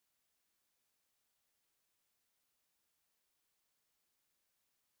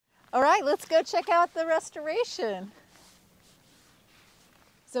All right, let's go check out the restoration.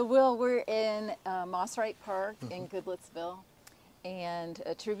 So Will, we're in Mosswright Park in Goodlettsville, and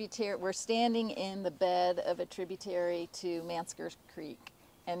a tributary, we're standing in the bed of a tributary to Mansker Creek,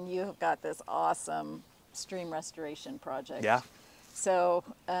 and you have got this awesome stream restoration project. Yeah. So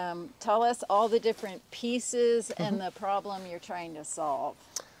tell us all the different pieces and the problem you're trying to solve.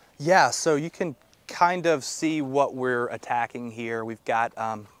 Yeah, so you can kind of see what we're attacking here. We've got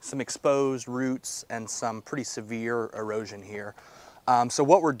some exposed roots and some pretty severe erosion here. So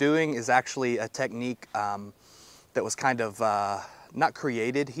what we're doing is actually a technique that was kind of not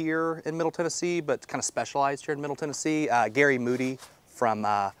created here in Middle Tennessee, but kind of specialized here in Middle Tennessee. Gary Moody from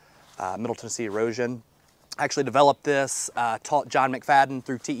Middle Tennessee Erosion actually developed this, taught John McFadden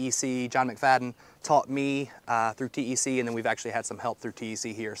through TEC. John McFadden taught me through TEC, and then we've actually had some help through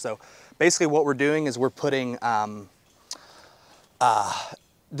TEC here. So basically what we're doing is we're putting,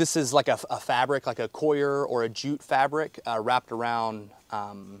 this is like a fabric, like a coir or a jute fabric wrapped around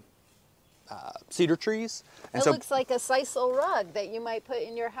cedar trees. And it looks like a sisal rug that you might put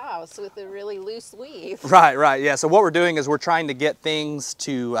in your house with a really loose weave. Right, yeah. So what we're doing is we're trying to get things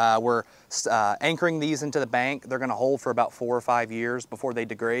to, we're anchoring these into the bank. They're gonna hold for about 4 or 5 years before they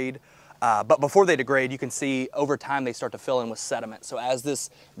degrade. But before they degrade, you can see over time they start to fill in with sediment. So as this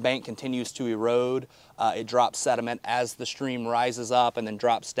bank continues to erode, it drops sediment. As the stream rises up and then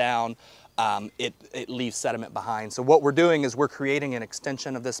drops down, it leaves sediment behind. So what we're doing is we're creating an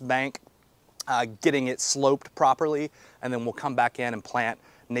extension of this bank, getting it sloped properly, and then we'll come back in and plant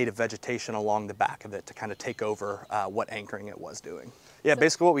native vegetation along the back of it to kind of take over what anchoring it was doing. Yeah,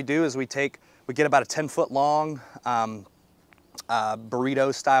 basically what we do is we get about a 10-foot long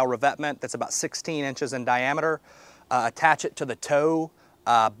burrito style revetment that's about 16 inches in diameter, attach it to the toe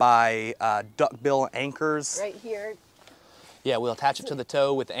by duckbill anchors. Right here. Yeah, we'll attach it to the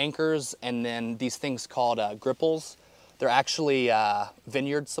toe with anchors, and then these things called gripples. They're actually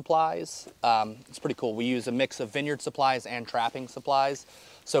vineyard supplies. It's pretty cool. We use a mix of vineyard supplies and trapping supplies.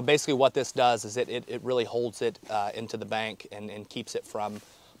 So basically what this does is it really holds it into the bank and keeps it from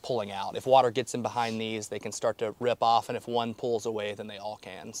pulling out. If water gets in behind these, they can start to rip off, and if one pulls away, then they all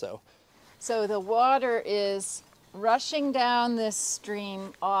can. So the water is rushing down this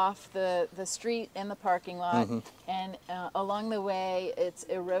stream off the street and the parking lot, and along the way it's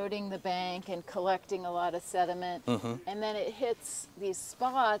eroding the bank and collecting a lot of sediment, and then it hits these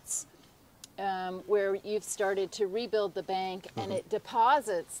spots where you've started to rebuild the bank, and it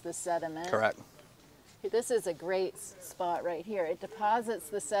deposits the sediment. Correct. This is a great spot right here. It deposits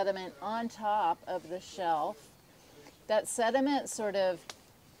the sediment on top of the shelf. That sediment sort of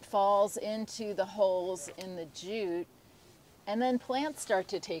falls into the holes in the jute, and then plants start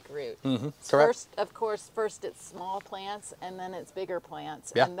to take root. Correct. First it's small plants, and then it's bigger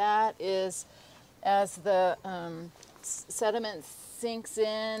plants. Yeah. And that is, as the sediment sinks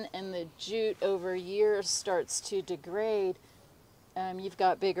in and the jute over years starts to degrade, you've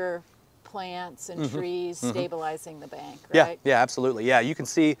got bigger plants and trees stabilizing the bank, right? Yeah, absolutely. Yeah, you can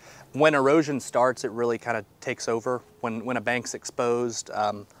see when erosion starts, it really kind of takes over. When a bank's exposed,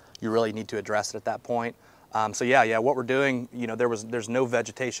 you really need to address it at that point. So yeah, what we're doing, you know, there's no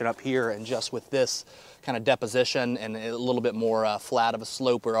vegetation up here, and just with this kind of deposition and a little bit more flat of a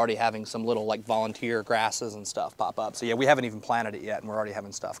slope, we're already having some little like volunteer grasses and stuff pop up. So yeah, we haven't even planted it yet, and we're already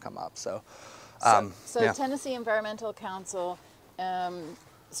having stuff come up. So yeah. Tennessee Environmental Council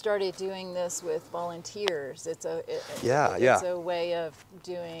started doing this with volunteers. It's a way of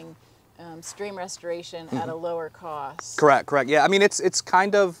doing stream restoration at a lower cost. Correct. Yeah, I mean it's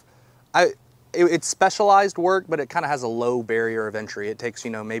kind of, it's specialized work, but it kind of has a low barrier of entry. It takes,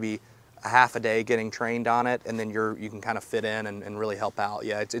 you know, maybe a half a day getting trained on it, and then you can kind of fit in and really help out.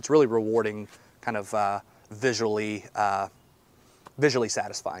 Yeah, it's really rewarding, kind of visually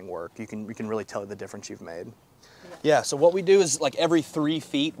satisfying work. You can really tell the difference you've made. Yeah, so what we do is like every 3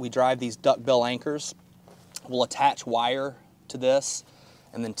 feet we drive these duckbill anchors. We'll attach wire to this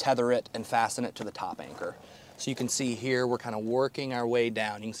and then tether it and fasten it to the top anchor. So you can see here we're kind of working our way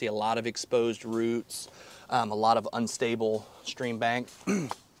down. You can see a lot of exposed roots, a lot of unstable stream bank.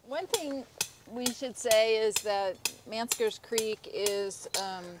 One thing we should say is that Manskers Creek is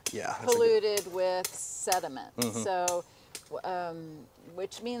polluted with sediment. So,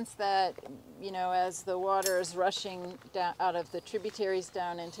 which means that, you know, as the water is rushing down out of the tributaries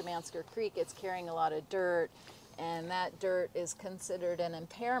down into Mansker Creek, it's carrying a lot of dirt, and that dirt is considered an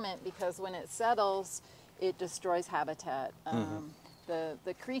impairment because when it settles, it destroys habitat.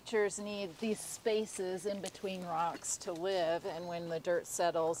 The creatures need these spaces in between rocks to live, and when the dirt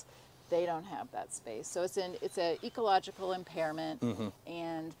settles, they don't have that space. So it's an ecological impairment,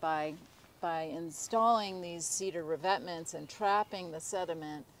 and by installing these cedar revetments and trapping the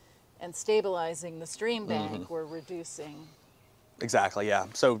sediment and stabilizing the stream bank, we're reducing. Exactly, yeah.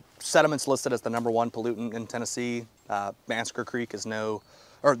 So sediment's listed as the #1 pollutant in Tennessee. Mansker Creek is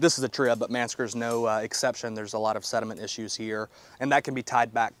this is a TRIA, but Mansker's no exception. There's a lot of sediment issues here, and that can be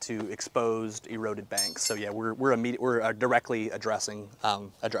tied back to exposed, eroded banks. So yeah, we're directly addressing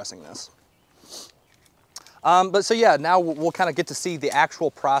this. But so yeah, now we'll kind of get to see the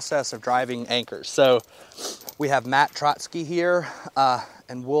actual process of driving anchors. So we have Matt Trotsky here,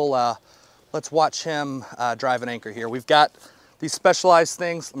 and let's watch him drive an anchor here. We've got these specialized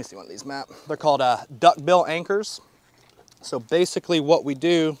things. Let me see one of these, Matt. They're called duckbill anchors. So basically what we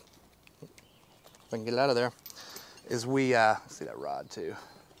do, if I can get it out of there, is we, see that rod too.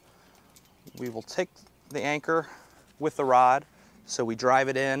 We will take the anchor with the rod, so we drive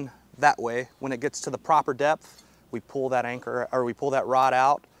it in that way. When it gets to the proper depth, we pull that rod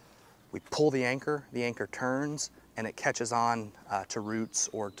out, we pull the anchor turns, and it catches on to roots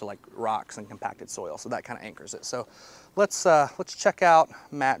or to like rocks and compacted soil. So that kind of anchors it. So let's check out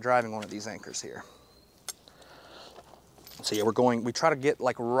Matt driving one of these anchors here. So yeah, we try to get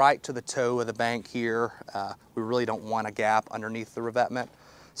like right to the toe of the bank here. We really don't want a gap underneath the revetment.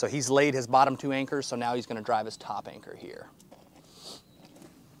 So he's laid his bottom 2 anchors, so now he's gonna drive his top anchor here.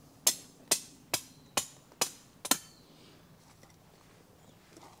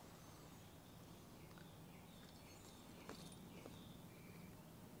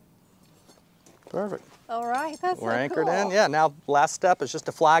 Perfect. All right, that's We're anchored in. Yeah, now last step is just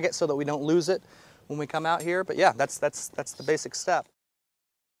to flag it so that we don't lose it when we come out here. But yeah, that's the basic step.